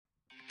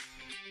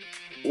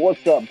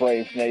What's up,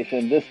 Braves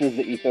Nation? This is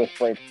the Ethos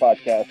Braves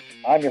podcast.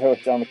 I'm your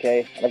host, John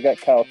McKay, and I've got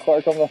Kyle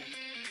Clark on the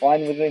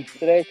line with me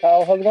today.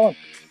 Kyle, how's it going?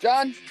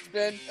 John, it's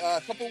been a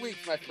couple weeks,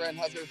 my friend.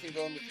 How's everything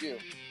going with you?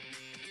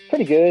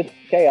 Pretty good.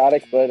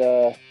 Chaotic, but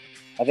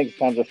I think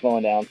times are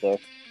slowing down, so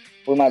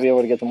we might be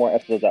able to get some more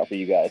episodes out for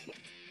you guys.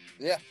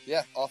 Yeah,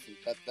 awesome.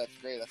 That's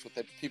great. That's what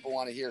people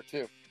want to hear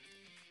too.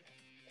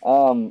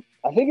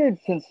 I figured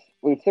since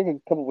we took a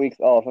couple weeks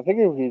off, I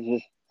figured we could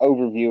just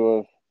overview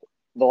of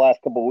the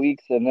last couple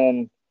weeks and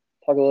then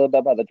talk a little bit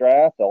about the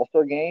draft, the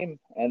All-Star game,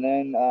 and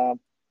then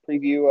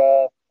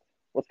preview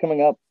what's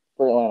coming up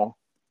for Atlanta.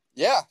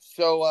 Yeah.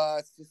 So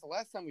since the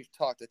last time we've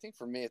talked, I think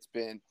for me it's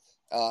been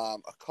a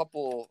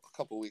couple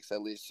weeks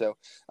at least. So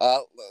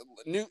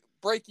new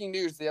breaking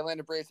news: the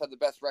Atlanta Braves have the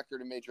best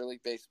record in Major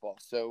League Baseball.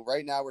 So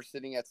right now we're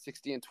sitting at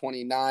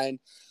 60-29.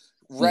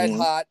 Red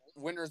hot,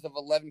 winners of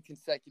 11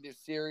 consecutive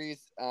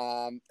series,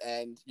 and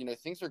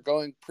things are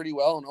going pretty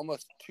well and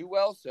almost too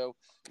well. So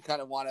you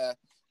kind of want to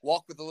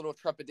walk with a little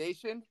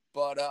trepidation,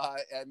 but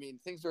I mean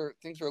things are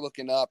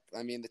looking up.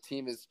 I mean the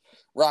team is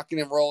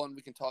rocking and rolling.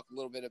 We can talk a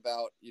little bit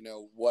about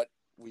what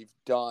we've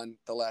done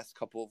the last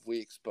couple of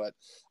weeks, but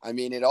I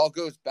mean it all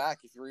goes back.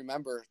 If you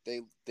remember,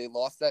 they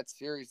lost that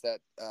series that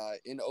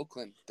in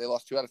Oakland. They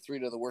lost 2 out of 3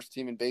 to the worst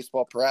team in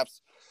baseball,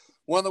 perhaps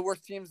one of the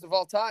worst teams of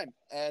all time.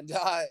 And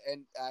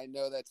I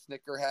know that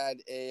Snitker had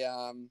a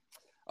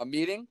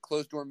meeting,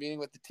 closed door meeting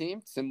with the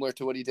team, similar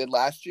to what he did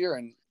last year.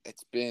 And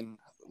it's been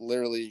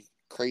literally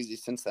crazy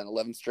since then.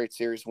 11 straight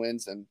series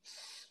wins and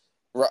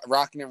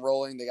rocking and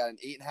rolling. They got an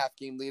 8.5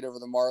 game lead over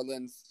the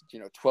Marlins,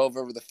 12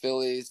 over the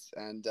Phillies.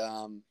 And,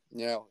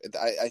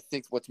 I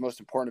think what's most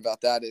important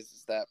about that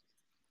is that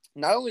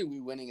not only are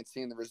we winning and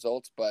seeing the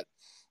results, but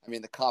I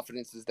mean, the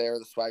confidence is there,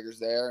 the swagger's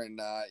there. And,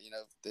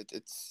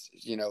 it's,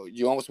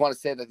 you almost want to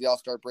say that the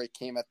All-Star break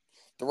came at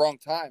the wrong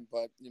time,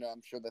 but,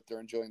 I'm sure that they're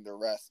enjoying their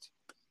rest.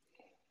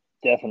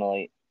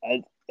 Definitely.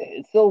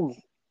 It still,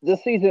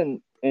 this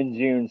season in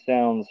June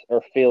sounds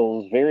or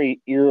feels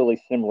very eerily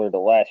similar to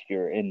last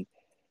year in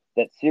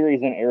that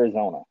series in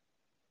Arizona.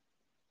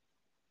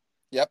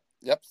 Yep.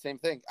 Same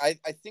thing. I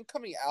think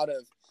coming out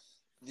of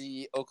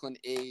the Oakland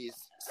A's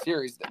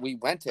series that we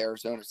went to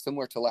Arizona,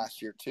 similar to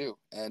last year too,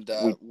 and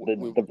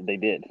they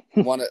did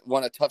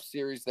won a tough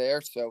series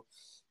there. So,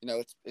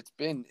 it's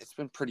been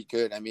pretty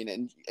good. I mean,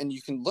 and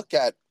you can look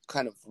at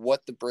kind of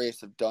what the Braves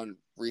have done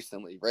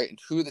recently, right, and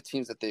who the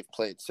teams that they've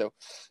played. So,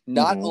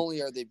 not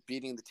only are they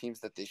beating the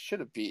teams that they should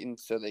have beaten,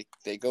 so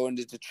they go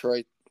into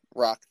Detroit,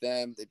 rock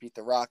them, they beat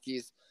the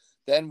Rockies.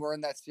 Then we're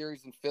in that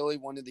series in Philly.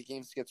 One of the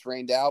games gets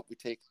rained out. We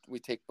take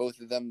both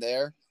of them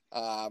there.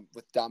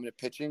 With dominant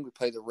pitching. We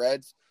play the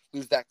Reds,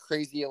 lose that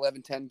crazy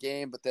 11-10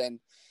 game, but then,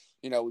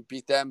 we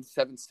beat them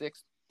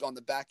 7-6 on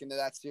the back end of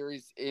that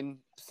series in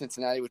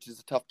Cincinnati, which is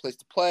a tough place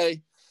to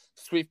play.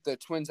 Sweep the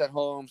Twins at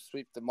home,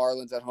 sweep the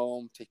Marlins at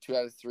home, take 2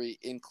 out of 3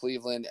 in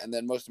Cleveland, and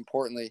then most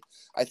importantly,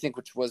 I think,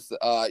 which was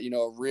a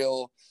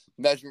real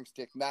measuring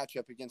stick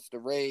matchup against the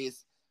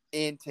Rays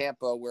in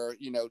Tampa, where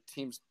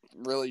teams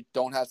really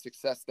don't have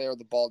success there.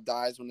 The ball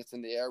dies when it's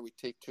in the air. We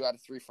take 2 out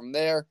of 3 from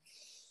there.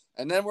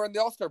 And then we're in the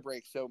All-Star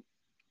break. So,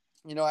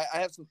 I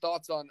have some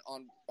thoughts on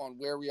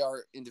where we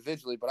are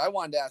individually, but I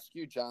wanted to ask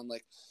you, John,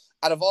 like,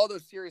 out of all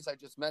those series I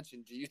just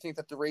mentioned, do you think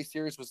that the Rays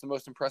series was the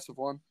most impressive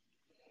one?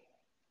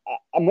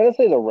 I'm going to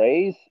say the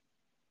Rays,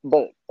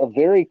 but a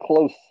very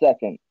close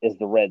second is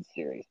the Reds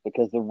series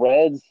because the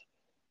Reds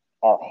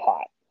are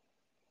hot.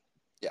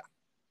 Yeah.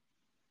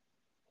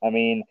 I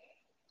mean,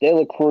 De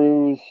La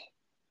Cruz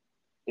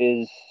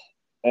is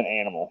an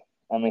animal.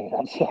 I mean,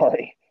 I'm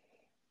sorry.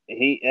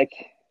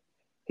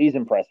 He's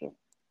impressive.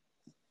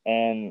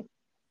 And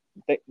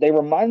they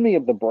remind me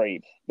of the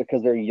Braves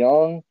because they're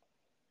young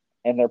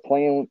and they're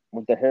playing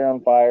with their hair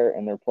on fire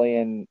and they're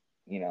playing,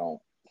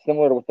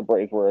 similar to what the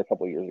Braves were a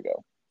couple of years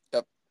ago.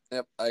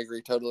 Yep, I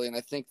agree totally. And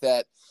I think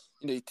that,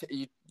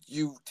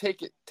 you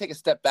take a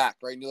step back,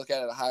 right? And you look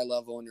at it at a high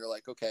level and you're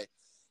like, okay,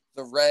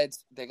 the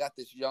Reds, they got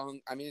this young.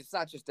 I mean, it's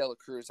not just De La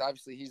Cruz.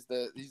 Obviously, he's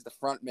the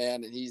front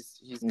man, and he's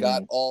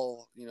got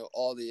all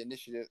the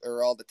initiative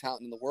or all the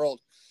talent in the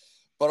world.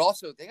 But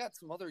also, they got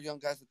some other young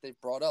guys that they've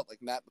brought up,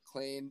 like Matt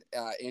McLain,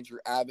 Andrew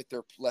Abbott,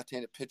 their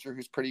left-handed pitcher,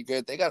 who's pretty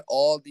good. They got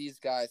all these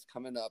guys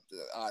coming up.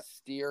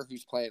 Steer,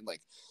 who's playing like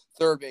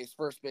third base,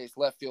 first base,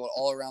 left field,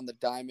 all around the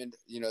diamond.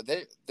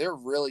 They're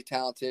really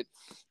talented.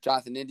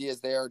 Jonathan India is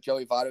there.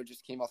 Joey Votto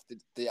just came off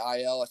the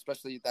IL,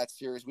 especially that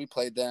series we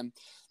played them.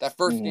 That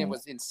first game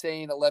was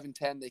insane,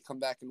 11-10. They come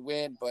back and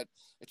win, but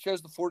it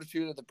shows the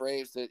fortitude of the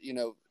Braves that,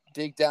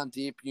 dig down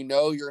deep.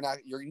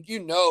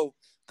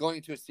 Going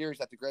into a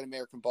series at the Great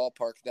American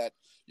Ballpark that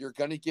you're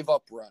going to give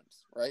up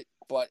runs, right?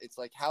 But it's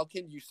like, how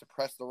can you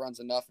suppress the runs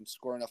enough and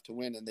score enough to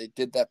win? And they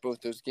did that both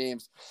those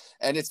games.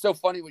 And it's so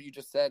funny what you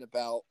just said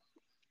about,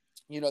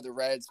 the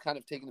Reds kind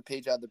of taking the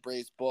page out of the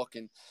Braves book,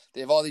 and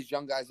they have all these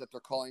young guys that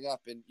they're calling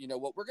up. And,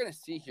 what we're going to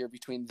see here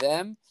between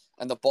them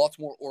and the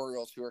Baltimore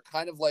Orioles, who are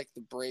kind of like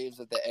the Braves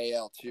of the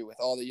AL too, with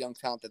all the young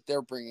talent that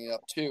they're bringing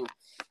up too.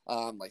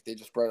 Like they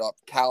just brought up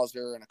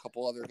Cowser and a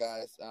couple other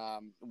guys,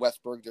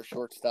 Westberg, their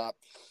shortstop.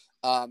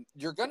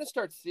 You're going to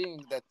start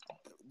seeing that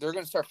they're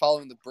going to start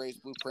following the Braves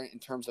blueprint in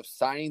terms of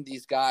signing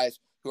these guys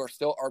who are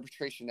still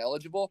arbitration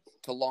eligible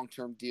to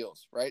long-term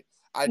deals, right?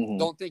 I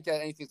don't think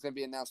that anything's going to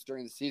be announced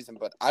during the season,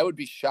 but I would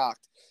be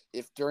shocked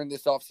if during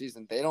this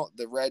offseason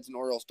the Reds and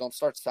Orioles don't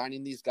start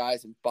signing these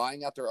guys and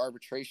buying out their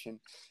arbitration.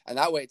 And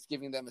that way it's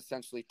giving them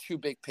essentially two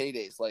big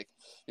paydays. Like,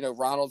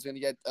 Ronald's going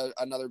to get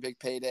another big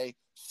payday.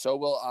 So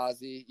will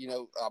Ozzie.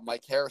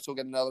 Mike Harris will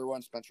get another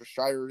one. Spencer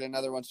Strider will get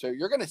another one. So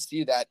you're going to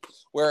see that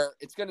where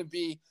it's going to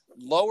be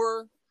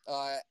lower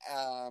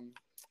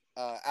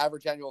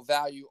average annual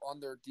value on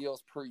their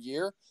deals per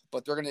year,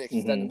 but they're going to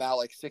extend them out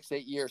like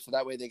 6-8 years. So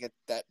that way they get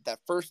that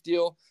first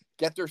deal,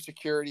 get their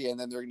security, and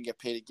then they're going to get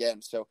paid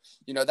again. So,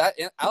 that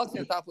Alex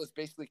Anthopoulos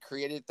basically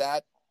created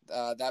that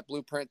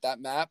blueprint,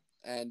 that map.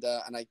 And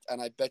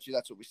I bet you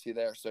that's what we see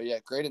there. So yeah,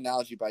 great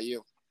analogy by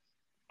you.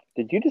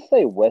 Did you just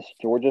say West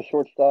Georgia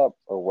shortstop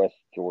or West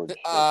Georgia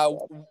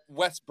shortstop?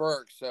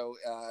 Westberg. So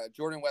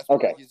Jordan Westberg,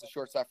 okay. He's the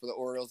shortstop for the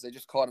Orioles. They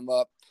just called him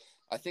up,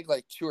 I think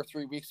like 2 or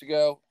 3 weeks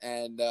ago.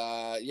 And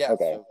okay.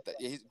 So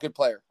he's a good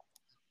player.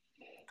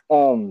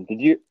 Sorry,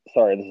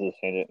 this is a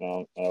tangent.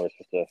 No, I was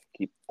supposed to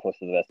keep close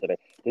to the vest today.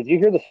 Did you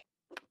hear the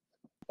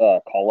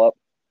call up?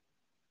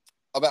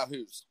 About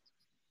whose?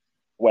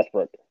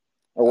 Westbrook.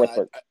 Or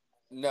Westbrook.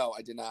 No,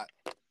 I did not.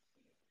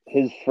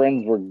 His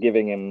friends were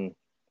giving him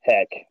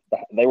heck.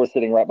 They were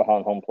sitting right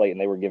behind home plate, and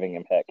they were giving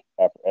him heck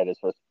at his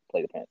first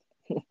plate appearance.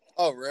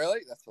 Oh, really?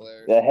 That's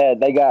hilarious.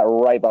 They got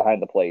right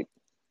behind the plate.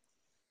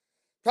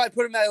 Probably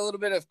put him at a little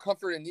bit of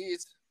comfort and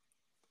ease.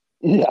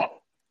 Yeah.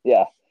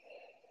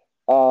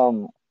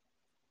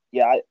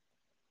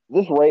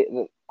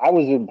 I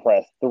was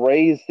impressed. The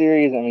Rays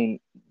series,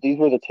 these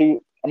were the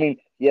two.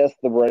 Yes,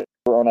 the Braves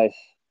were on a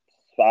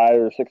 5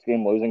 or 6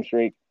 game losing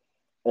streak.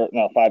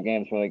 5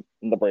 games when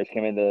the Braves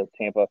came into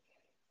Tampa.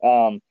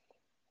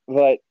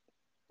 But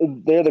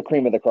they're the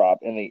cream of the crop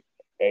in the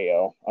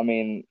AL.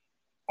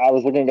 I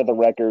was looking at the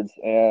records,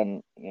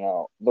 and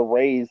the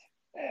Rays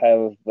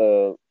have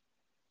the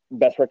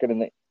best record in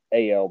the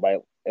AL by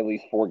at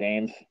least 4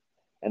 games,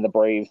 and the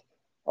Braves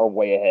are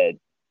way ahead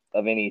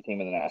of any team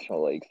in the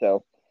National League.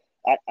 So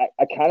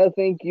I kind of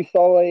think you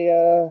saw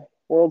a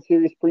World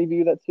Series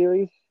preview of that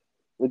series.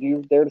 Would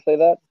you dare to say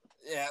that?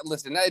 Yeah,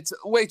 listen, it's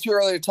way too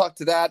early to talk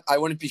to that. I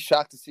wouldn't be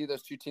shocked to see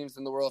those two teams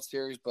in the World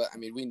Series, but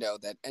we know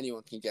that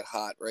anyone can get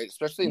hot, right?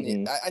 Especially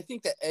in I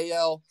think the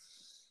AL,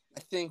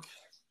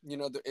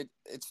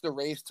 it's the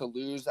Rays to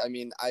lose.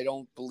 I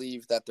don't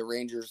believe that the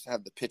Rangers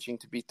have the pitching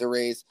to beat the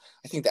Rays.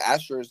 I think the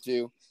Astros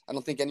do. I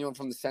don't think anyone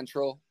from the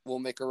Central will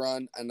make a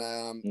run. And,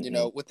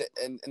 with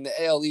in the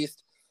AL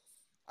East,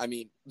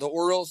 the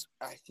Orioles,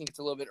 I think it's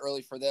a little bit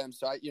early for them.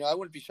 So, I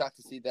wouldn't be shocked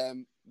to see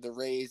them, the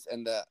Rays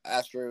and the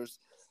Astros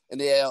in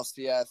the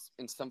ALCS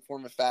in some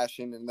form of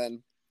fashion. And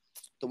then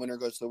the winner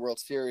goes to the World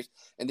Series.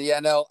 In the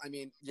NL,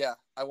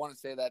 I want to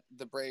say that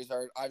the Braves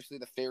are obviously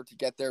the favorite to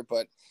get there,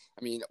 but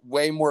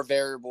way more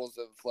variables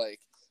of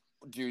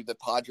do the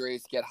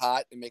Padres get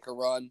hot and make a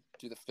run?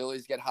 Do the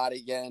Phillies get hot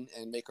again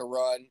and make a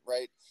run?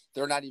 Right?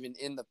 They're not even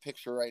in the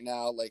picture right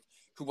now.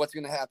 What's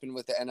going to happen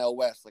with the NL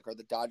West? Are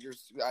the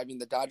Dodgers?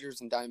 The Dodgers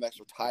and Diamondbacks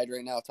are tied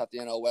right now atop the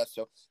NL West,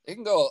 so it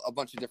can go a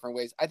bunch of different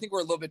ways. I think we're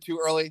a little bit too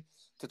early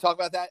to talk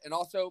about that. And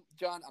also,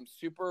 John, I'm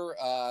super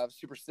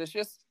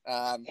superstitious,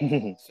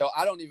 so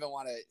I don't even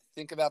want to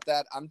think about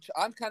that.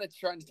 I'm kind of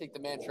trying to take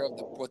the mantra of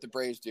what the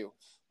Braves do: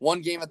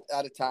 one game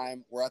at a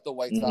time. We're at the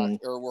White Sox,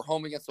 or we're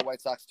home against the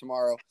White Sox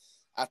tomorrow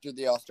after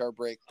the All-Star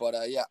break. But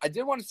I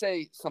did want to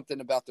say something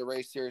about the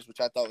Rays series,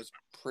 which I thought was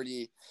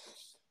pretty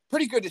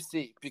good to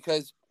see,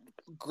 because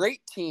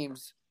great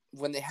teams,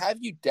 when they have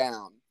you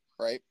down,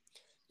 right,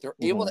 they're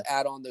able to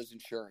add on those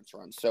insurance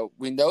runs. So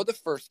we know the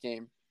first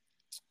game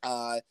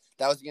that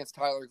was against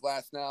Tyler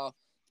Glasnow,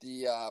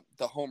 the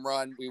home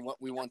run. We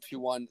won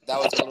 2-1. That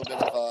was a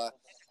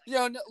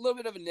little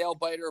bit of a nail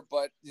biter,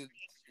 but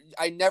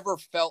I never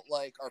felt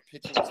like our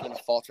pitching was going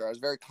to falter. I was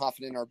very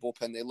confident in our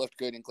bullpen. They looked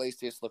good, and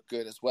Iglesias looked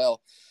good as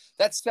well.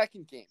 That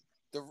second game,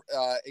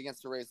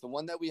 against the Rays, the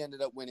one that we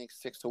ended up winning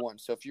 6-1.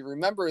 So if you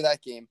remember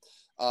that game,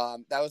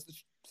 that was the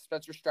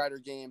Spencer Strider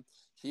game.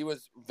 He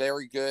was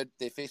very good.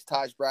 They faced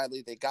Taj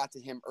Bradley. They got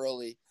to him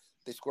early.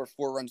 They scored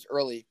 4 runs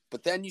early.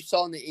 But then you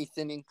saw in the 8th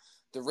inning,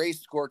 the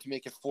Rays scored to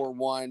make it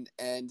 4-1.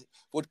 And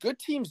what good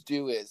teams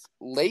do is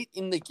late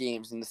in the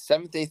games, in the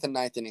 7th, 8th, and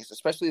 9th innings,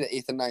 especially the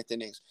 8th and 9th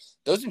innings,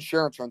 those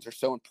insurance runs are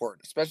so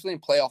important, especially in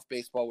playoff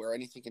baseball where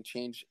anything can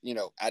change,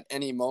 at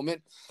any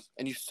moment.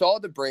 And you saw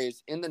the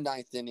Braves in the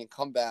 9th inning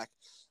come back.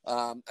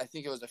 I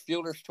think it was a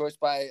fielder's choice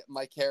by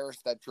Mike Harris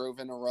that drove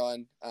in a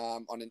run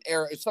on an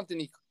error. It's something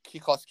he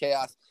caused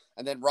chaos.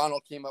 And then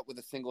Ronald came up with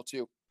a single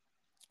too.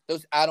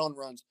 Those add-on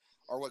runs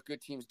are what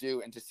good teams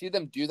do. And to see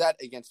them do that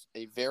against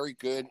a very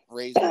good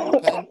Rays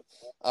bullpen,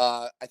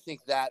 I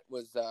think that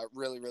was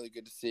really, really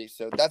good to see.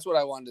 So that's what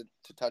I wanted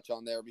to touch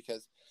on there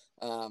because,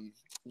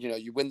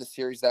 you win the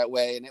series that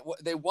way. And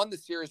they won the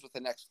series with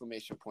an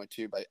exclamation point,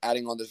 too, by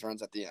adding on those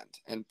runs at the end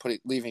and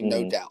leaving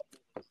no doubt.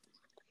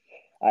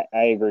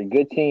 I agree.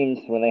 Good teams,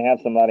 when they have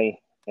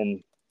somebody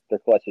in their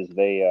clutches,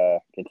 they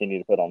continue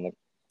to put on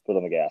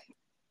the gas.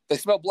 They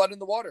smell blood in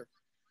the water.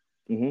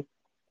 Mm-hmm.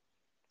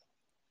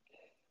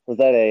 Was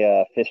that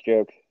a fish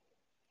joke?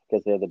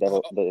 Because they're the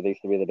devil. They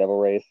used to be the Devil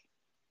Rays.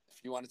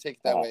 If you want to take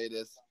it that way, it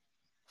is.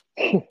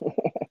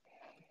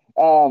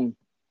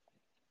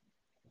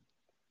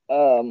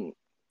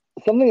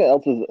 Something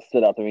else that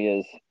stood out to me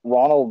is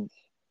Ronald's,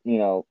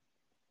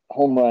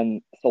 home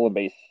run stolen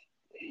base.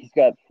 He's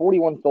got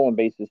 41 stolen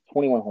bases,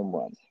 21 home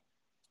runs.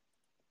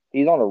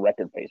 He's on a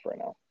record pace right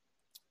now.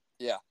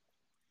 Yeah.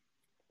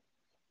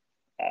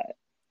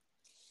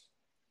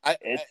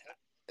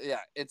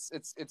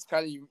 It's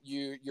kind of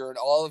you're in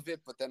all of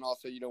it, but then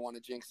also you don't want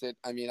to jinx it.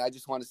 I mean, I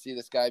just want to see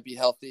this guy be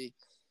healthy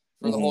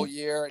for the whole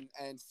year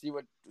and see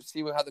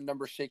how the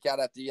numbers shake out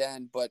at the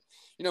end. But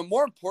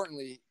more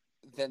importantly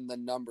than the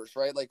numbers,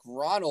 right? Like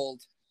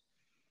Ronald,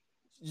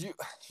 you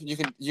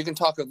can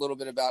talk a little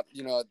bit about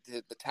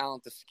the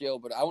talent, the skill,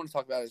 but I want to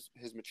talk about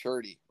his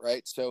maturity,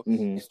 right? So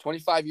he's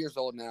 25 years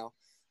old now.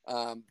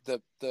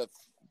 The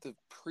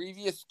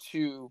previous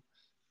two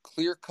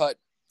clear-cut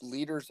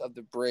leaders of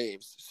the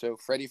Braves, so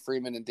Freddie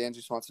Freeman and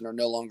Dansby Swanson, are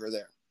no longer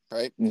there,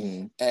 right?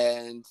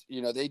 And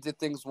they did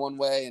things one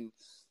way, and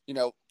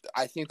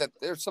I think that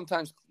there's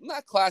sometimes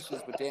not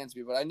clashes with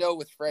Dansby, but I know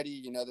with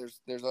Freddie,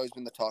 there's always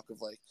been the talk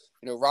of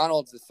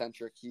Ronald's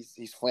eccentric.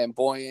 He's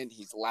flamboyant,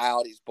 he's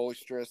loud, he's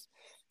boisterous.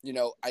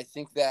 I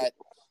think that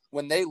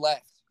when they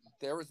left,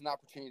 there was an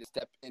opportunity to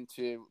step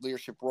into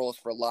leadership roles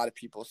for a lot of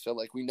people. So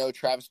we know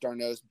Travis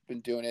d'Arnaud's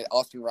been doing it.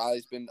 Austin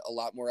Riley's been a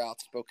lot more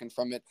outspoken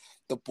from it.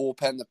 The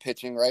bullpen, the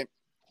pitching, right?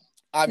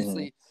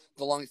 Obviously,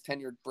 the longest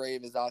tenured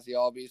Brave is Ozzie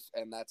Albies,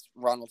 and that's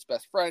Ronald's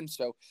best friend.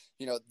 So,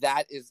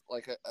 that is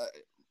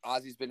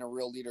Ozzie's been a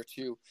real leader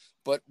too.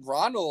 But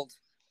Ronald,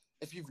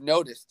 if you've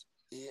noticed,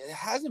 it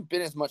hasn't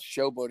been as much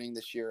showboating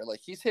this year.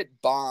 He's hit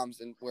bombs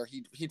and where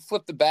he'd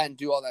flip the bat and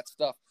do all that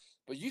stuff.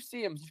 But you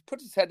see him, he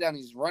puts his head down,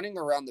 he's running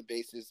around the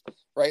bases,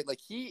 right?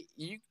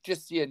 You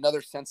just see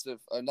another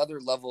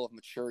level of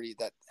maturity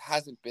that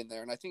hasn't been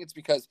there. And I think it's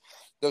because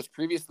those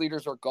previous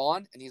leaders are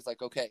gone and he's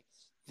like, okay,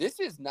 this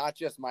is not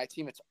just my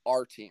team, it's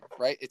our team,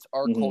 right? It's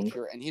our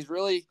culture. And he's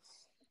really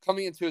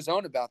coming into his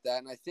own about that.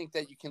 And I think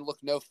that you can look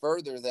no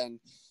further than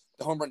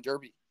the home run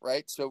derby,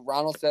 right? So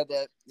Ronald said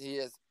that he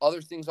has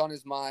other things on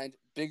his mind,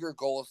 bigger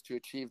goals to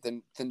achieve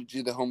than to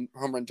do the home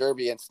run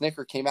derby. And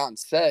Snitker came out and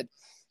said,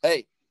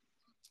 hey,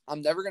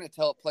 I'm never going to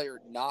tell a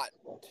player not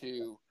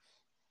to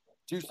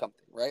do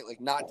something, right?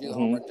 Not do the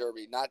home run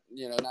derby, not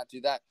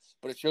do that.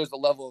 But it shows the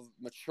level of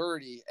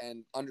maturity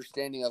and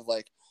understanding of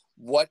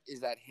what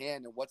is at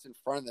hand and what's in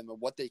front of them and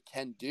what they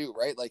can do,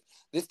 right?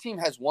 This team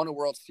has won a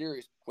World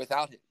Series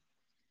without him,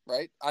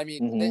 right? I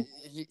mean,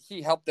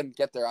 he helped them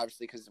get there,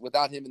 obviously, because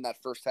without him in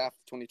that first half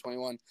of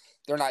 2021,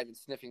 they're not even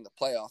sniffing the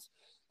playoffs.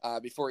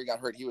 Before he got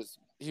hurt, he was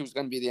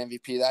going to be the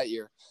MVP that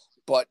year.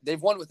 But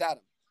they've won without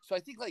him. So I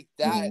think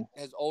that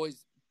has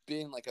always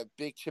been a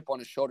big chip on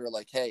his shoulder,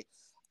 hey,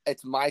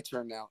 it's my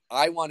turn now.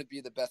 I want to be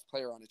the best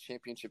player on a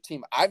championship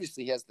team.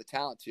 Obviously, he has the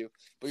talent to,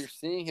 but you're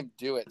seeing him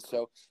do it.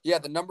 So yeah,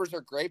 the numbers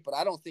are great, but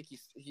I don't think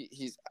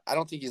he's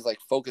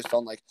focused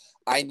on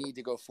I need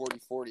to go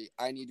 40-40.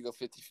 I need to go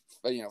 50,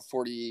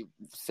 40-70,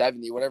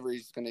 whatever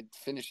he's going to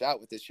finish out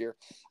with this year.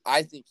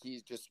 I think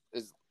he just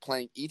is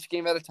playing each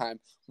game at a time.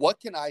 What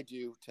can I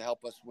do to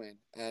help us win?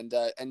 And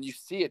you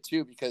see it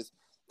too, because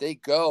he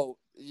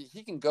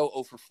can go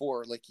 0 for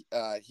 4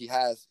 he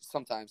has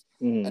sometimes,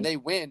 and they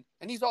win,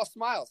 and he's all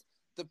smiles.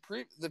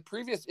 The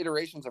previous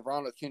iterations of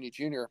Ronald Acuna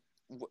Jr.,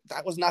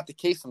 that was not the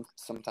case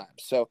sometimes.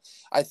 So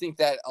I think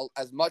that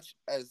as much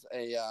as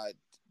a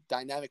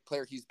dynamic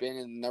player he's been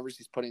in, the numbers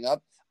he's putting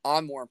up,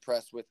 I'm more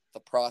impressed with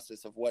the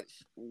process of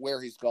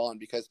where he's gone,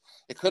 because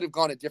it could have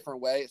gone a different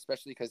way,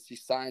 especially because he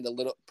signed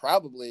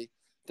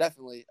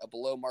definitely a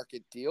below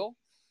market deal.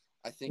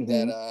 I think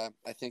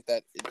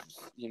that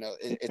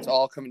it's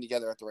all coming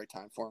together at the right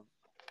time for him.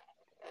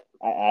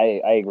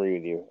 I agree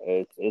with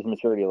you. His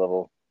maturity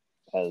level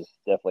has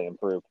definitely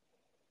improved.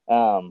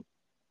 I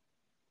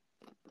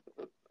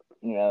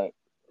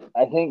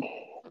think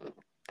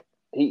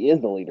he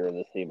is the leader of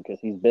this team because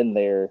he's been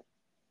there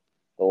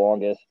the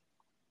longest.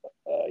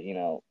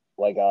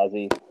 Like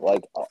Ozzie,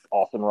 like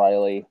Austin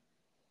Riley.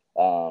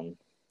 I'm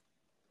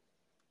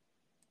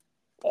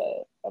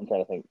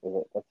trying to think.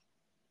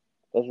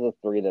 Those are the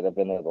three that have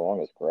been there the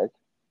longest, correct?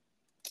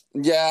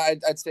 Yeah,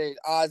 I'd say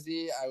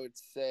Ozzie. I would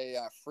say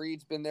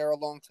Fried's been there a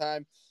long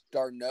time.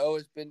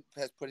 d'Arnaud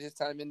has put his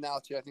time in now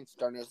too. I think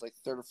d'Arnaud's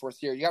third or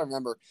fourth year. You got to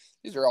remember,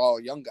 these are all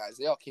young guys.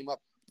 They all came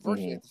up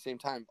virtually at the same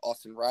time.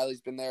 Austin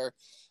Riley's been there.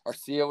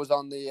 Arcia was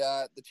on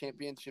the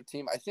championship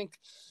team. I think,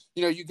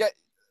 you get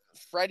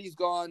Freddie's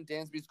gone,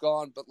 Dansby's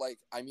gone, but like,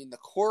 I mean, the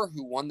core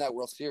who won that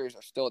World Series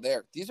are still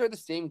there. These are the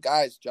same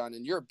guys, John,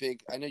 and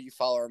I know you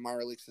follow our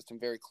minor league system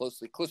very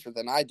closely, closer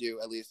than I do,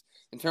 at least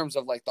in terms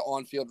of like the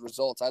on-field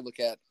results. I look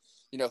at,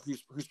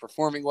 who's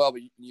performing well,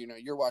 but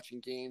you're watching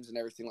games and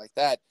everything like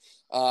that.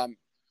 The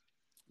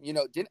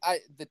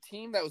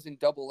team that was in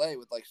Double-A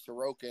with like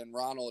Soroka and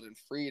Ronald and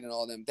Fried and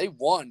all them, they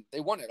won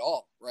it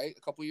all, right?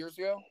 A couple years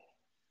ago.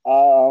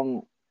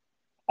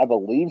 I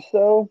believe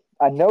so.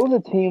 I know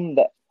the team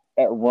that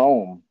at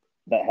Rome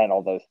that had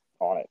all those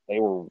on it.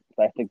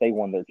 I think they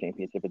won their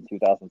championship in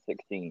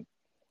 2016.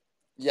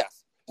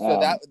 Yes. So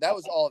that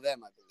was all of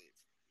them, I believe.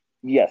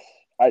 Yes.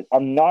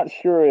 I'm not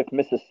sure if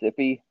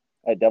Mississippi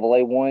at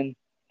Double-A won.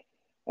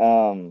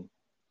 I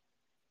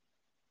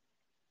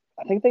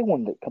think they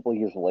won a couple of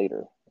years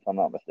later, if I'm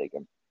not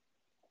mistaken.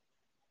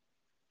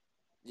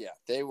 Yeah,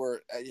 they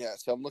were.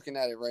 So I'm looking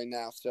at it right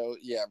now. So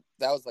yeah,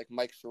 that was like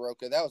Mike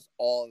Soroka. That was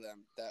all of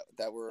them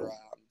that were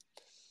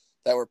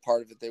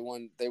part of it. They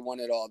won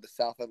it all. The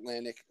South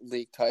Atlantic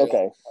League title.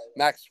 Okay.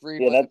 Max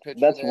Fried was the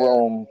pitcher that's there.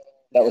 Rome.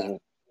 That was.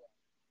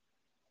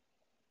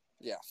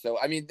 Yeah. So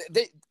I mean,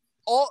 they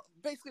all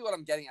basically what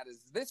I'm getting at is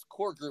this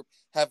core group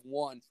have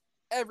won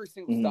every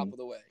single stop of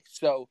the way.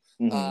 So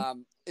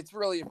it's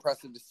really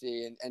impressive to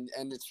see,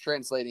 and it's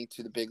translating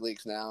to the big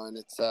leagues now, and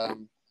it's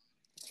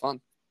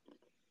fun.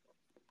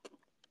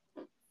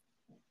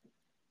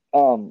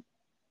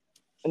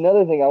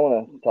 Another thing I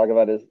want to talk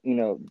about is,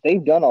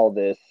 they've done all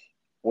this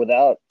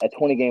without a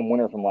 20-game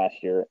winner from last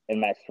year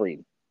and Max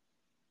Fried.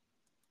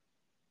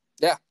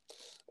 Yeah.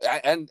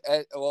 And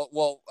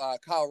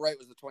Kyle Wright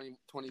was the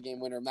 20-game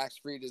winner. Max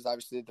Fried is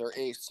obviously their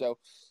ace. So,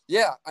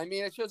 yeah, I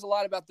mean, it shows a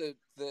lot about the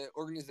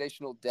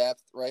organizational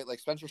depth, right? Like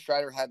Spencer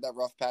Strider had that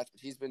rough patch,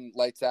 but he's been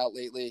lights out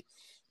lately.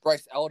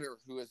 Bryce Elder,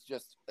 who has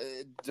just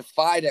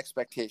defied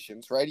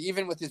expectations, right?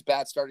 Even with his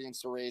bad start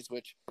against the Rays,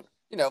 which,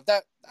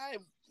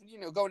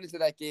 going into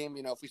that game,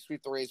 if we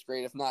sweep the Rays,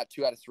 great. If not,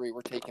 2 out of 3,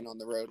 we're taking on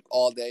the road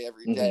all day,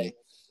 every day.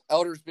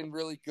 Elder's been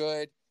really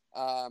good.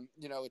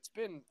 It's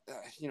been,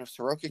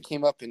 Soroka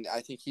came up and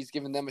I think he's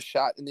given them a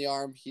shot in the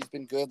arm. He's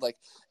been good. Like,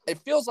 it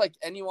feels like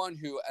anyone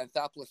who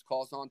Anthopoulos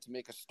calls on to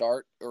make a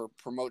start or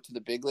promote to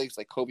the big leagues,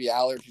 like Kobe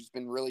Allard, who's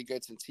been really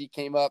good since he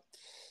came up.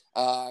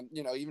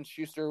 Even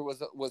Schuster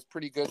was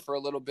pretty good for a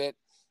little bit.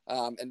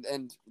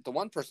 And the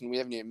one person we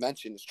haven't even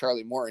mentioned is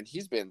Charlie Morton.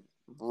 He's been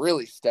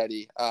really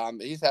steady.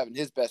 He's having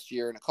his best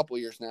year in a couple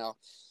years now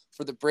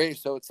for the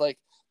Braves. So it's like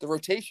the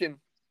rotation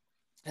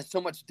has so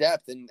much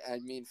depth. And I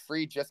mean,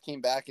 Fried just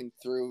came back and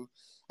threw,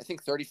 I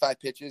think, 35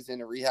 pitches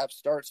in a rehab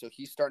start. So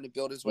he's starting to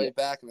build his way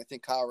back. And I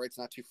think Kyle Wright's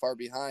not too far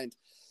behind.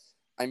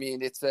 I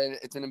mean, it's an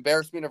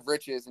embarrassment of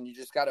riches. And you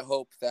just got to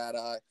hope that,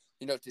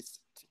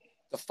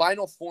 the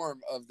final form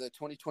of the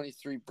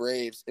 2023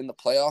 Braves in the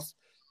playoffs,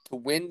 to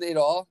win it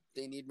all,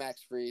 they need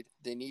Max Fried.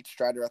 They need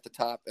Strider at the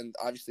top. And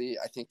obviously,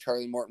 I think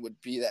Charlie Morton would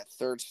be that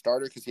third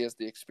starter because he has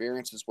the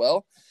experience as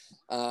well.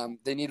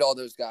 They need all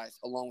those guys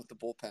along with the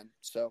bullpen.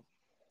 So,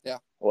 yeah.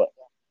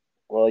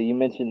 Well, you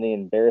mentioned the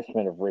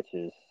embarrassment of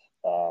riches.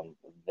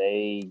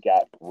 They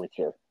got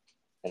richer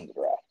in the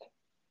draft.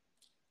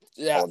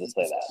 Yeah. I'll just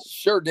say that.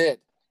 Sure did.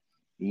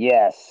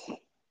 Yes.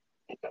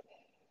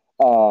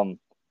 Hurston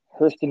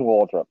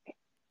Waldrop.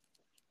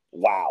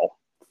 Wow.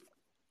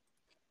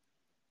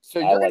 So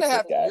you're gonna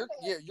have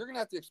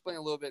to explain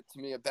a little bit to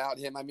me about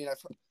him. I mean,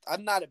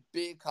 I'm not a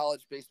big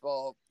college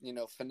baseball,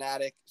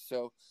 fanatic.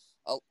 So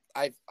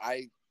I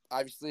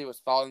obviously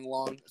was following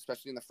along,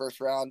 especially in the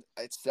first round.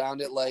 It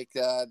sounded like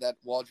that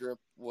Waldrop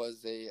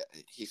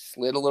he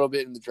slid a little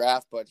bit in the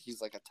draft, but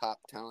he's like a top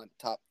talent,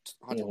 top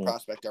 100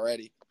 prospect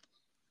already.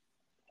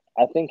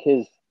 I think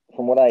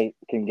from what I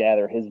can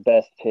gather, his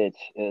best pitch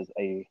is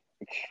a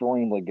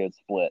extremely good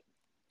split.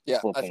 Yeah,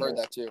 I've heard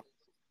that too.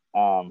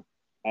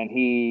 And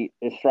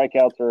his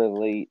strikeouts are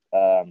elite.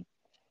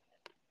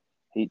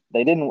 He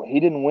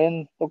didn't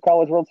win the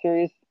College World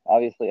Series.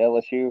 Obviously,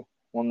 LSU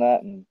won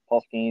that, and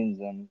Paul Skeens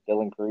and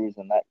Dylan Cruz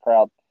and that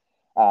crowd.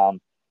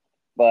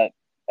 But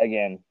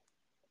again,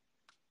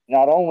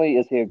 not only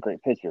is he a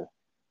great pitcher,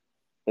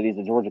 but he's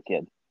a Georgia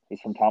kid.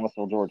 He's from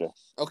Thomasville, Georgia.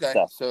 Okay,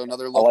 so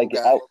another local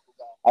guy.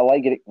 I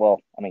like it.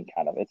 Well, I mean,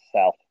 kind of. It's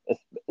south.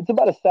 It's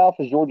about as south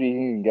as Georgia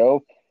you can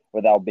go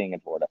without being in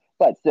Florida,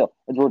 but still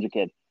a Georgia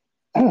kid.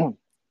 And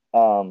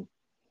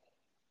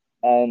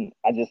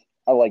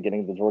I like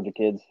getting the Georgia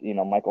kids,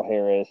 Michael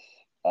Harris,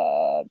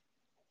 Austin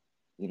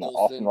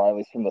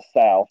Riley's from the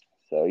South.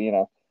 So,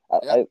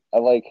 I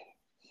like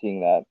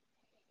seeing that.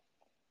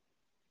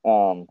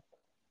 And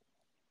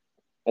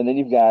then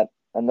you've got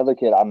another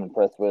kid I'm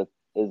impressed with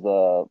is,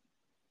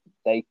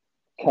 they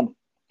kind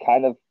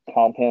of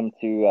comp him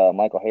to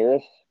Michael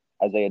Harris,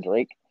 Isaiah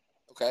Drake.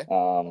 Okay.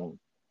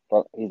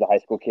 He's a high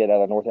school kid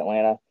out of North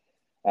Atlanta.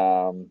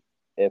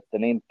 If the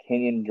name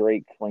Kenyon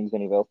Drake rings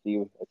any bells to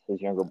you, it's his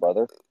younger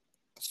brother.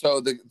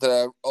 So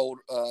the old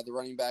the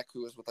running back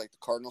who was with like the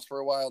Cardinals for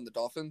a while and the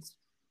Dolphins.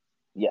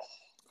 Yes.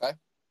 Okay.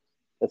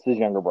 That's his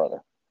younger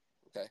brother.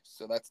 Okay,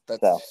 so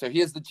so he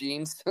has the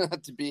genes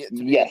to be a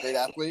great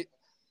athlete.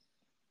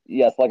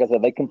 yes, like I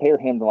said, they compare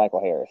him to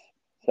Michael Harris.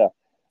 So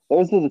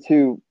those are the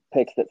two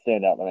picks that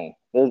stand out to me.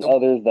 There's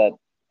others that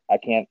I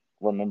can't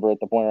remember at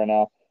the point right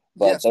now,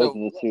 but those are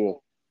the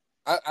two.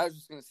 I was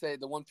just going to say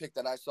the one pick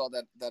that I saw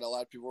that a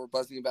lot of people were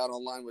buzzing about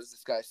online was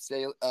this guy,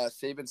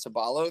 Saban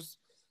Sabalos,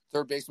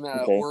 third baseman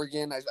out of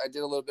Oregon. I did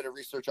a little bit of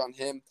research on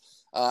him.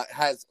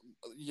 Has,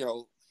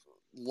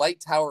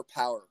 light tower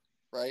power,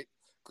 right?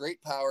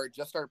 Great power.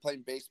 Just started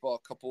playing baseball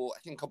a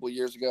couple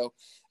years ago,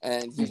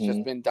 and he's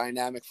just been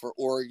dynamic for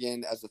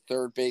Oregon as a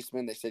third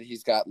baseman. They said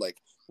he's got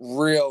like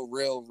real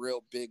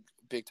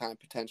big time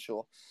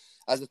potential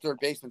as a third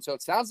baseman. So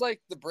it sounds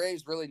like the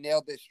Braves really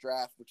nailed this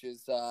draft, which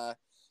is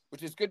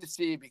good to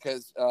see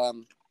because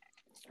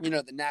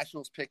the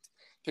Nationals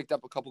picked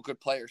up a couple good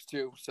players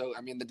too. So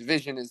I mean the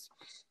division is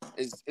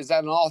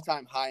at an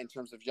all-time high in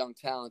terms of young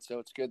talent. So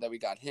it's good that we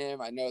got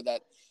him. I know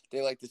that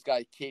they like this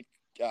guy Kate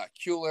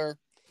Kuehler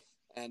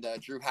and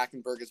Drew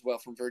Hackenberg as well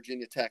from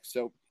Virginia Tech.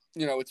 So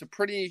it's a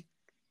pretty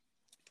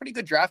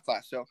good draft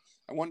class. So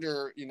I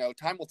wonder,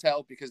 time will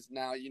tell because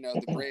now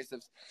the Braves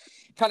have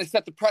kind of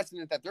set the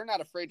precedent that they're not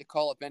afraid to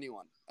call up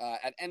anyone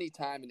at any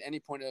time and any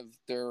point of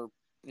their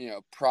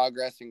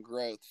progress and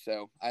growth.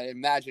 So I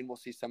imagine we'll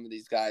see some of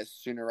these guys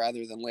sooner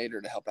rather than later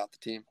to help out the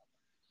team.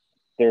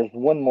 There's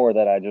one more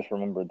that I just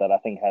remembered that I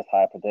think has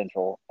high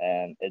potential,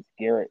 and it's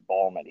Garrett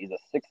Ballman. He's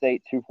a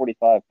 6'8",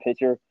 245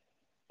 pitcher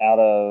out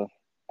of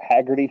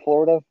Haggerty,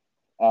 Florida.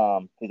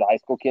 He's a high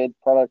school kid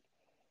product.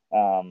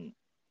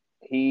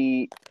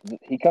 He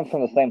comes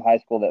from the same high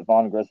school that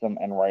Vaughn Grissom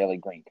and Riley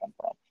Green come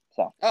from.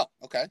 So. Oh,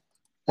 okay.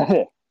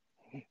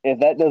 If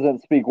that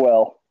doesn't speak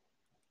well,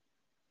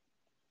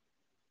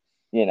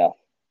 Yeah.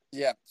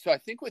 So I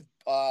think with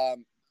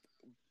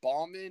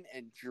Ballman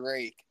and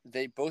Drake,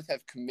 they both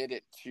have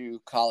committed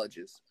to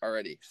colleges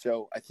already.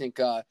 So I think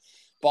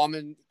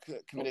Ballman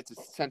committed to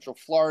Central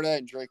Florida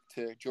and Drake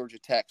to Georgia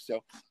Tech.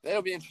 So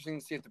that'll be interesting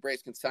to see if the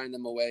Braves can sign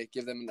them away,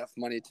 give them enough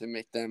money to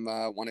make them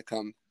want to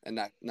come and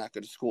not go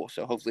to school.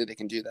 So hopefully they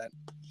can do that.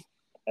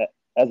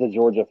 As a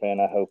Georgia fan,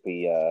 I hope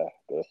he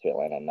goes to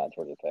Atlanta and not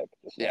Georgia Tech.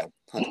 Yeah,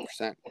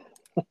 100%.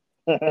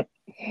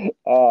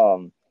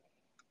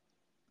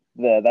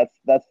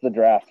 That's the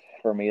draft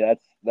for me.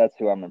 That's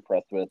who I'm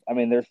impressed with. I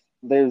mean,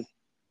 there's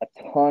a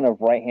ton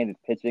of right-handed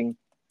pitching.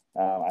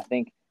 I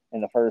think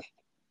in the first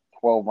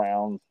 12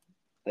 rounds,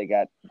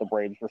 the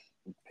Braves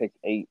picked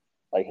 8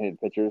 right-handed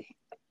pitchers.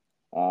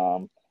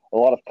 A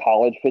lot of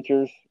college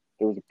pitchers.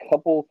 There was a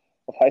couple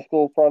of high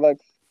school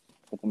products,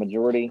 but the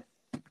majority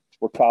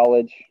were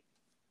college.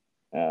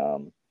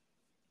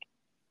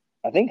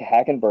 I think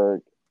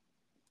Hackenberg,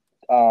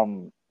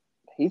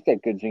 he's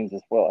got good genes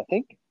as well. I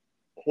think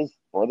his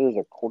brother's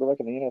a quarterback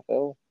in the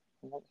NFL.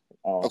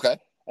 Okay.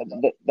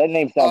 That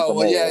name sounds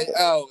familiar.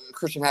 Oh,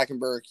 Christian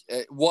Hackenberg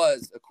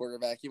was a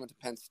quarterback. He went to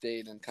Penn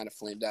State and kind of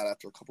flamed out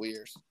after a couple of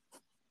years.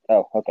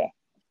 Oh, okay.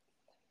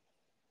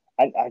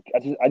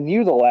 I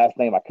knew the last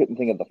name. I couldn't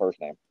think of the first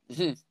name.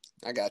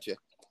 Mm-hmm. I got you.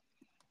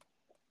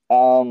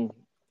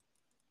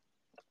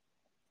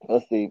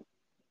 Let's see.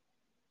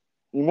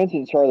 You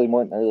mentioned Charlie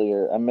Morton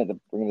earlier. I meant to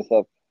bring this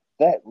up.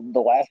 The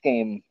last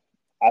game,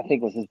 I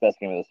think, was his best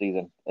game of the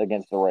season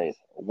against the Rays.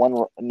 It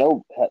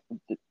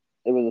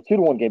was a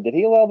 2-1 game. Did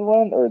he allow the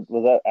run, or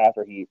was that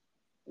after he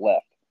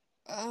left?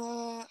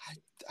 I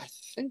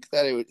think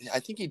that I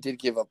think he did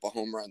give up a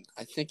home run.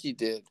 I think he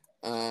did.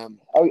 Wander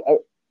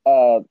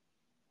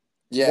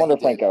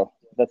Franco.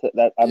 That's it.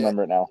 I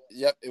remember it now.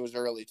 Yep, it was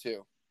early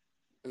too.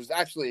 It was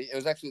actually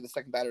the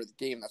second batter of the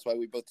game. That's why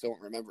we both don't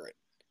remember it.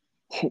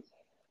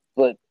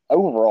 But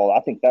overall,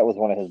 I think that was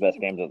one of his best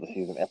games of the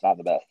season, if not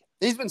the best.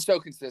 He's been so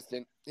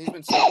consistent.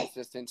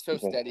 So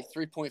steady.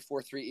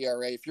 3.43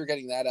 ERA. If you're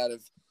getting that out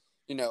of,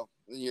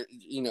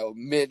 your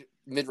mid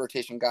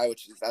rotation guy,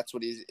 that's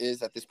what he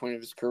is at this point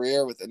of his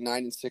career with a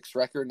 9-6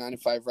 record,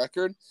 9-5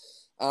 record.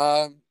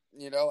 I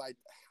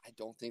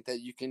don't think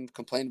that you can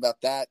complain about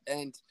that.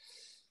 And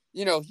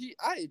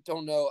I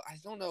don't know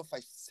if I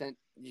sent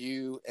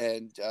you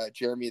and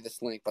Jeremy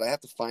this link, but I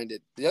have to find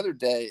it. The other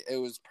day, it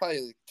was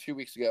probably like 2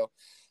 weeks ago,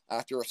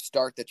 after a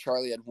start that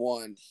Charlie had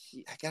won.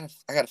 I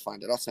gotta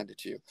find it. I'll send it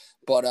to you.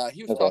 But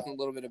he was talking a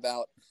little bit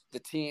about the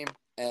team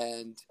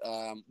and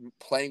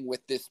playing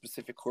with this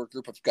specific core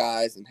group of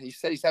guys, and he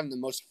said he's having the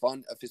most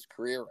fun of his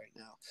career right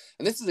now.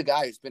 And this is a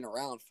guy who's been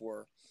around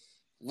for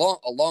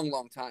a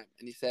long time.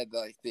 And he said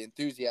like the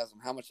enthusiasm,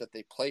 how much that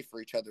they play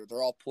for each other.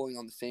 They're all pulling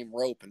on the same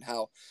rope, and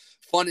how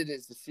fun it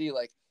is to see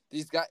like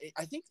these guys.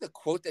 I think the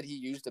quote that he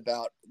used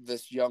about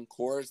this young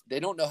core is they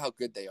don't know how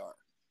good they are.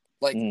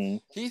 Like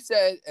he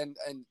said, and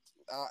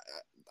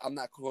I'm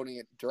not quoting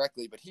it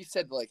directly, but he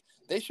said like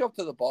they show up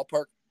to the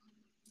ballpark,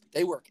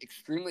 they work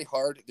extremely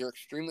hard, they're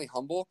extremely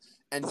humble,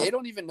 and they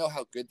don't even know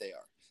how good they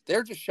are.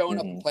 They're just showing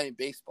up and playing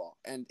baseball.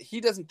 And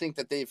he doesn't think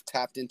that they've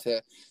tapped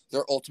into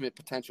their ultimate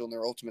potential and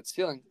their ultimate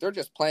ceiling. They're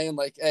just playing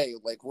like, hey,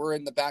 like we're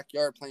in the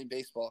backyard playing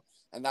baseball,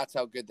 and that's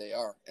how good they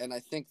are. And I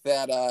think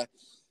that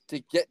to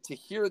get to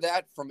hear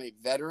that from a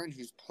veteran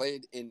who's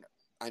played in,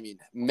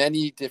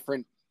 many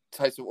different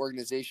types of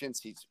organizations.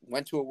 He's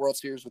went to a World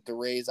Series with the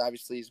Rays.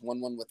 Obviously, he's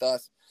won one with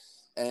us,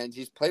 and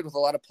he's played with a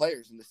lot of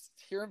players. And to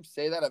hear him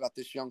say that about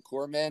this young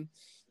core, man,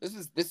 this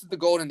is the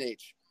golden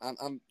age.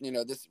 I'm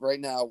this right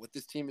now, what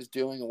this team is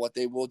doing and what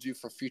they will do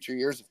for future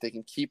years if they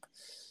can keep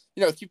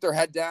their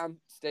head down,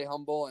 stay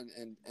humble, and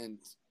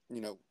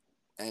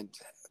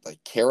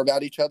like care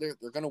about each other.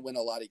 They're going to win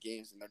a lot of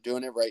games, and they're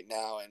doing it right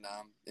now. And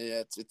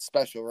it's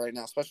special right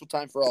now, special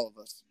time for all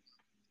of us.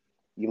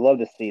 You love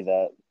to see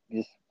that,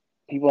 just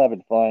people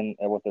having fun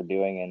at what they're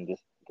doing, and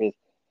just because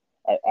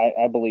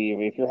I believe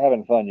if you're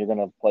having fun, you're going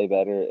to play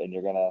better, and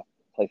you're going to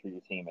play for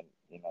your team, and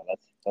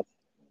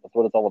that's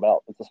what it's all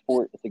about. It's a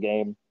sport, it's a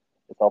game,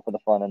 it's all for the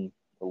fun and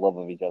the love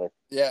of each other.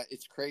 Yeah,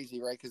 it's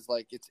crazy, right? Because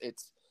like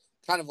it's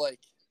kind of like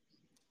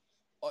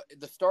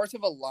the stars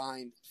have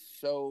aligned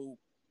so,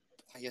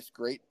 I guess,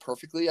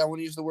 perfectly. I want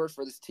to use the word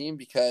for this team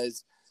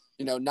because,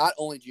 not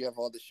only do you have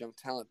all this young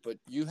talent, but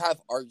you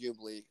have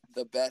arguably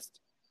the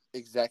best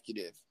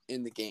executive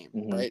in the game,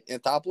 right?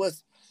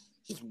 Anthopoulos,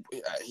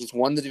 he's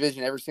won the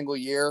division every single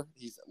year.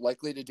 He's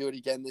likely to do it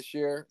again this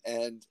year.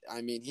 And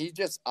I mean, he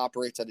just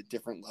operates at a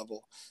different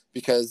level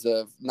because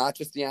of not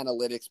just the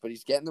analytics, but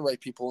he's getting the right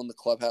people in the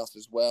clubhouse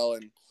as well.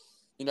 And,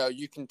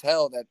 you can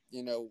tell that,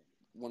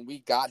 when we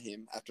got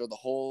him after the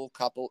whole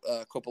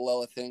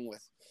Coppola thing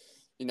with,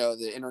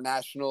 the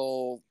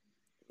international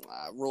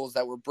rules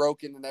that were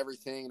broken and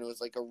everything. And it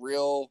was like a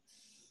real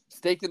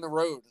stake in the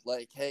road.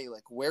 Like, hey,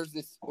 like, where's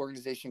this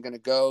organization going to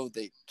go?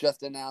 They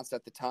just announced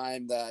at the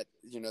time that,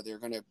 they're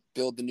going to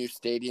build the new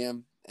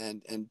stadium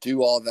and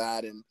do all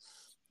that. And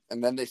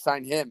then they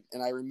signed him.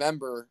 And I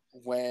remember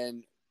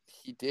when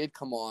he did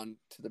come on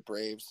to the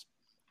Braves,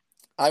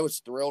 I was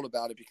thrilled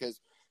about it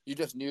because you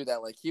just knew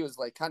that, like, he was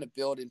like kind of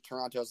billed in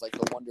Toronto as like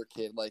the wonder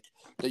kid, like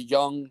the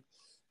young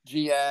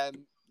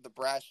GM, the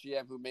brash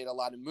GM who made a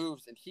lot of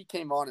moves. And he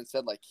came on and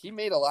said, like, he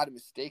made a lot of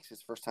mistakes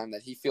his first time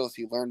that he feels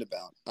he learned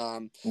about.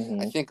 I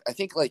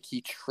think like he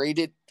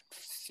traded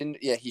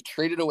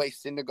away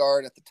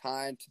Syndergaard at the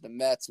time to the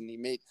Mets, and he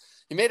made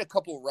a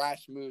couple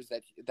rash moves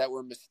that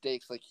were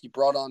mistakes. Like he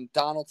brought on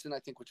Donaldson, I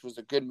think, which was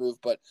a good move,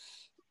 but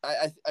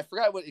I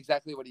forgot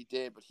exactly what he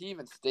did, but he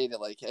even stated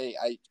like, hey,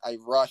 I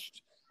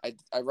rushed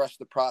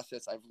the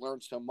process. I've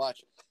learned so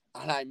much.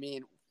 And I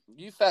mean,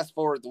 you fast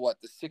forward to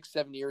the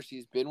 6-7 years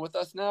he's been with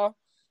us now.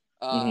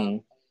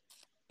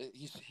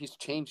 He's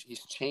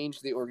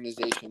changed the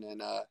organization,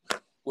 and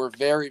we're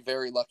very,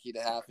 very lucky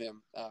to have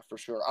him for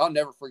sure. I'll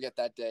never forget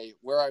that day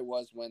where I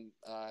was when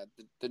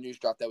the news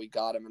dropped that we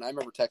got him, and I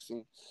remember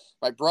texting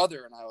my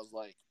brother, and I was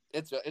like,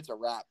 it's a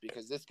wrap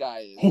because this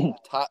guy is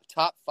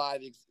top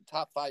five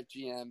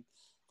GM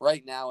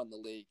right now in the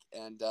league,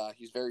 and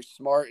he's very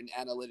smart and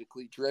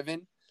analytically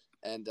driven.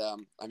 And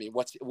I mean,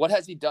 what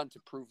has he done to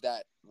prove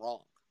that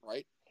wrong?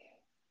 Right?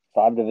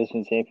 5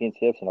 division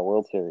championships and a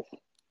World Series.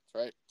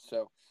 That's right.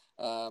 So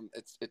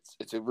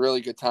it's a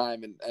really good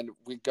time, and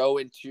we go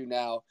into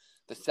now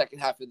the second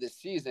half of this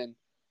season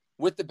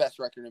with the best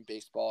record in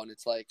baseball, and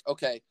it's like,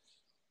 okay,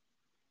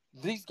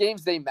 these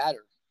games, they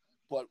matter,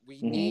 but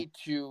we need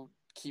to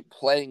keep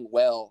playing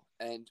well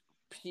and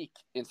peak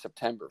in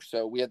September.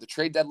 So we have the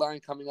trade deadline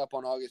coming up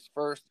on August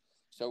 1st.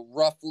 So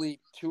roughly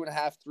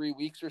 2.5, 3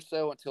 weeks or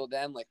so until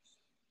then. Like,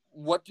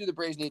 what do the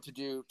Braves need to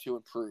do to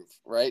improve,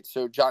 right?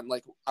 So, John,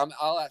 like,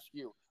 I'll ask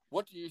you,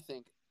 what do you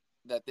think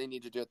that they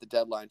need to do at the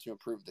deadline to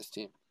improve this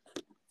team?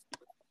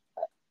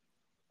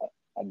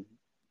 I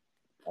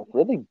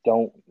really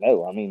don't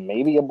know. I mean,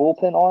 maybe a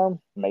bullpen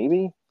arm,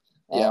 maybe.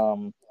 Yeah.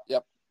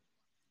 Yep.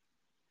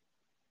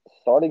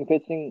 Starting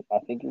pitching, I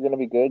think you're going to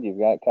be good. You've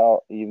got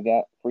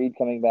Fried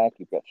coming back.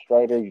 You've got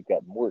Strider. You've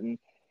got Morton.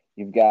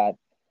 You've got,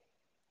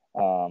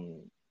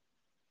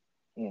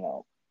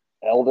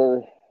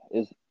 Elder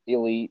is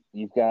elite.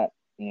 You've got,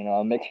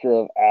 a mixture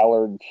of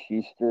Allard,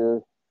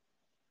 Schuster,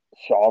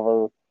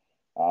 Shawver,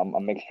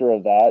 a mixture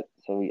of that.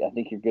 So I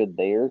think you're good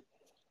there.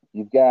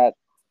 You've got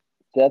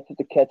depth at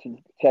the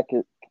catching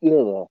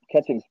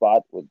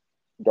spot with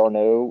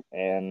Darno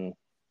and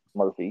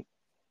Murphy.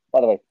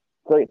 By the way,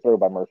 great throw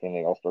by Murphy in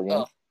the All-Star game.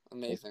 Oh,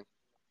 amazing.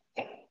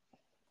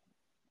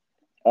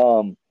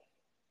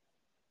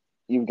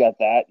 You've got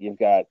that. You've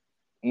got,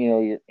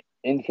 your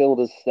infield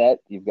is set.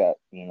 You've got,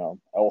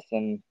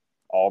 Elson,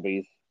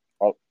 Albies,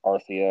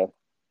 Arcia,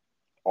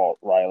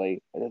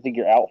 Riley. I think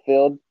your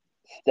outfield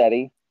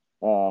steady.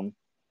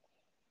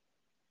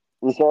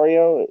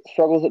 Rosario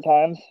struggles at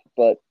times,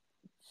 but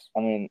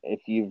I mean,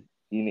 if you've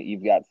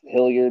got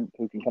Hilliard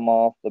who can come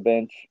off the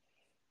bench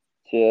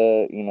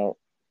to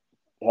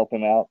help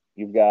him out.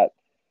 You've got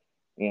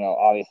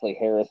obviously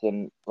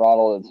Harrison,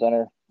 Ronald in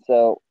center.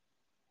 So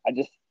I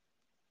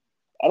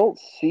don't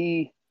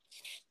see,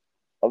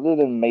 other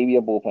than maybe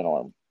a bullpen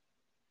arm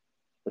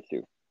or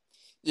two.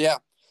 Yeah.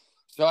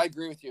 So I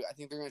agree with you. I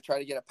think they're going to try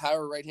to get a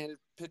power right-handed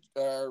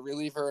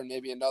reliever and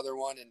maybe another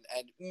one,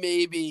 and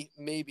maybe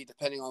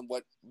depending on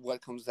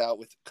what comes out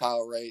with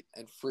Kyle Wright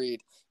and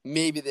Fried,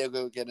 maybe they'll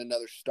go get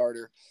another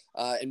starter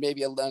and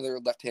maybe another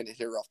left-handed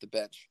hitter off the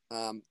bench.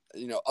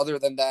 Other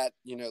than that,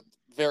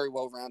 very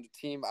well-rounded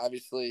team.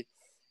 Obviously,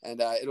 and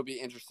it'll be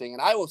interesting.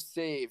 And I will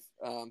save,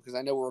 because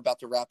I know we're about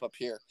to wrap up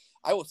here,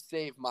 I will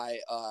save my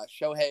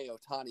Shohei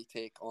Ohtani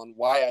take on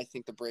why I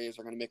think the Braves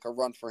are going to make a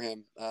run for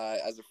him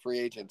as a free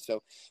agent.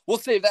 So we'll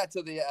save that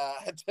to the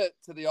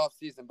to the off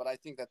season. But I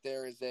think that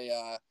there is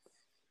a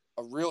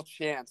real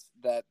chance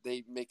that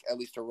they make at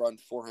least a run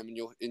for him, and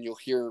you'll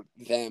hear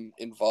them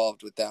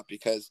involved with that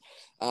because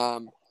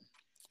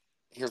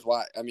here's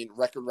why. I mean,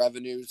 record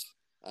revenues.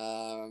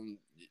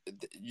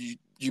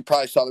 You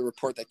probably saw the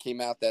report that came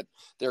out that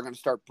they're going to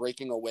start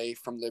breaking away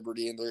from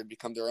Liberty and they're going to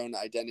become their own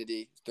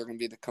identity. They're going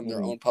to become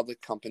their own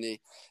public company,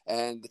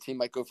 and the team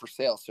might go for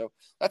sale. So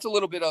that's a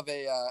little bit of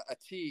a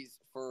tease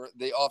for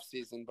the off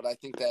season, but I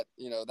think that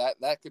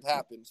that could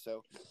happen.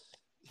 So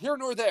here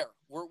nor there,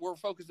 we're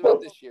focused about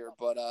this year,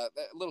 but a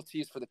little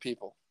tease for the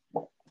people.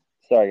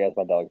 Sorry guys,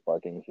 my dog's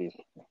barking. She's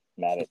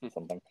mad at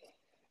something.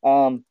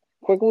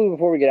 Quickly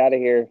before we get out of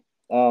here,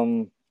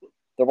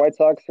 the White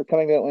Sox are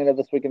coming to Atlanta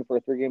this weekend for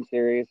a 3-game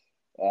series.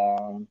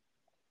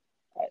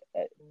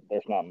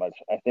 There's not much.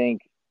 I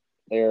think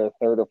they're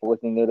third or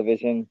fourth in their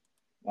division.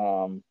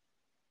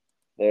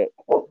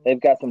 They've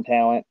got some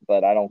talent,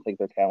 but I don't think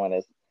their talent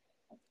is,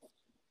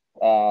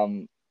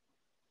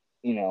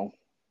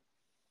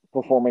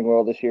 performing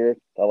well this year.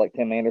 I like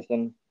Tim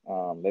Anderson.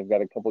 They've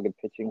got a couple of good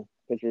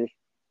pitchers.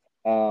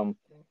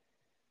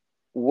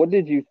 What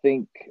did you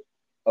think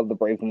of the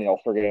Braves in the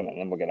All-Star game, and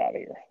then we'll get out of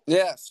here?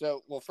 Yeah,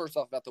 so, first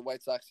off, about the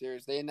White Sox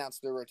series, they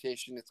announced their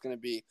rotation. It's going to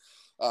be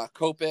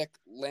Kopech,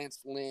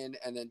 Lance Lynn,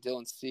 and then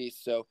Dylan Cease.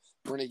 So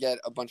we're going to get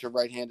a bunch of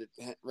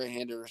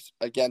right-handers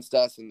against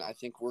us, and I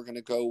think we're going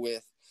to go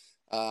with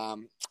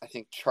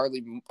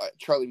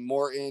Charlie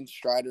Morton,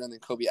 Strider, and then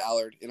Kobe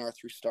Allard in our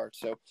 3 starts.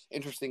 So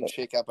interesting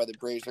shakeout by the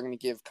Braves. They're going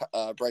to give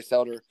Bryce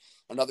Elder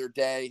another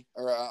day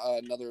or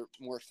another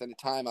more extended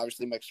time.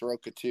 Obviously, Mike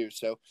Soroka too.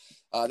 So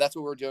that's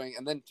what we're doing.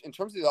 And then in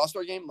terms of the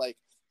All-Star game,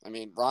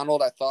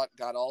 Ronald, I thought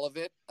got all of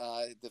it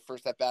the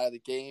first at bat of the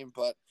game,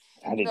 but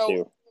I did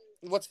too.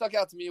 What stuck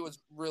out to me was a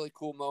really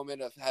cool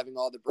moment of having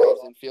all the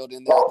Braves infield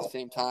in there at the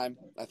same time.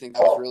 I think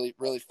that was really,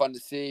 really fun to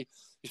see.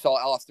 You saw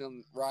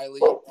Austin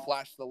Riley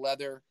flash the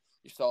leather.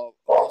 You saw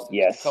Austin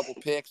make a couple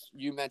picks.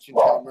 You mentioned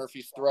Trevor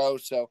Murphy's throw.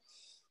 So,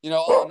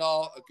 all in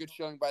all, a good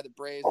showing by the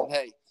Braves. And,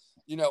 hey,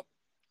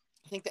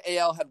 I think the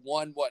AL had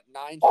won,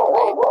 9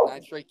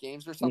 straight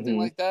games or something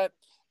like that.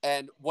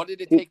 And what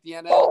did it take the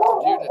NL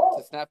to do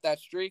to snap that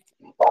streak?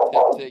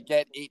 To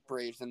get 8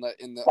 Braves on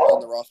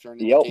the roster and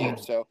in the game.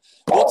 So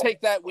we'll take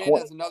that win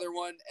as another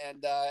one,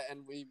 and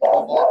we move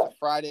on to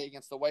Friday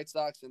against the White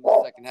Sox in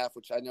the second half,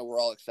 which I know we're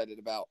all excited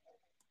about.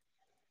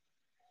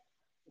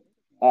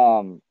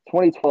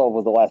 2012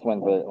 was the last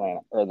win for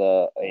Atlanta or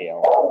the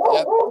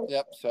AL.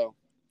 Yep. So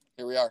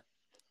here we are.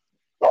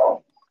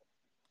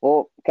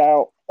 Well,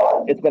 Kyle,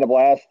 it's been a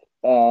blast.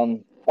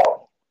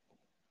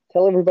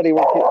 Tell everybody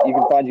where you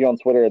can find you on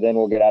Twitter, then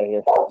we'll get out of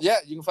here. Yeah,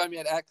 you can find me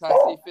at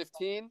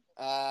Classy15.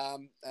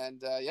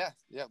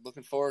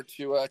 Looking forward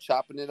to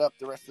chopping it up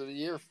the rest of the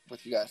year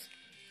with you guys.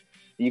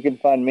 You can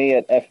find me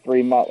at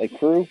F3 Motley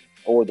Crew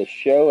or the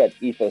show at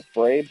Ethos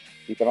Braves.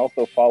 You can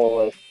also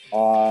follow us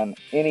on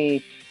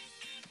any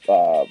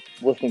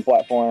listening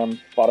platform,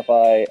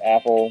 Spotify,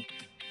 Apple,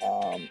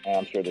 and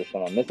I'm sure there's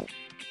some I'm missing.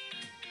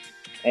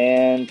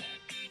 And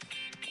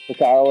for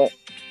Kyle,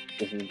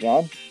 this is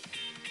John.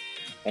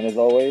 And as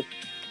always,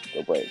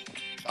 go Braves.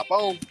 Chop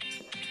on.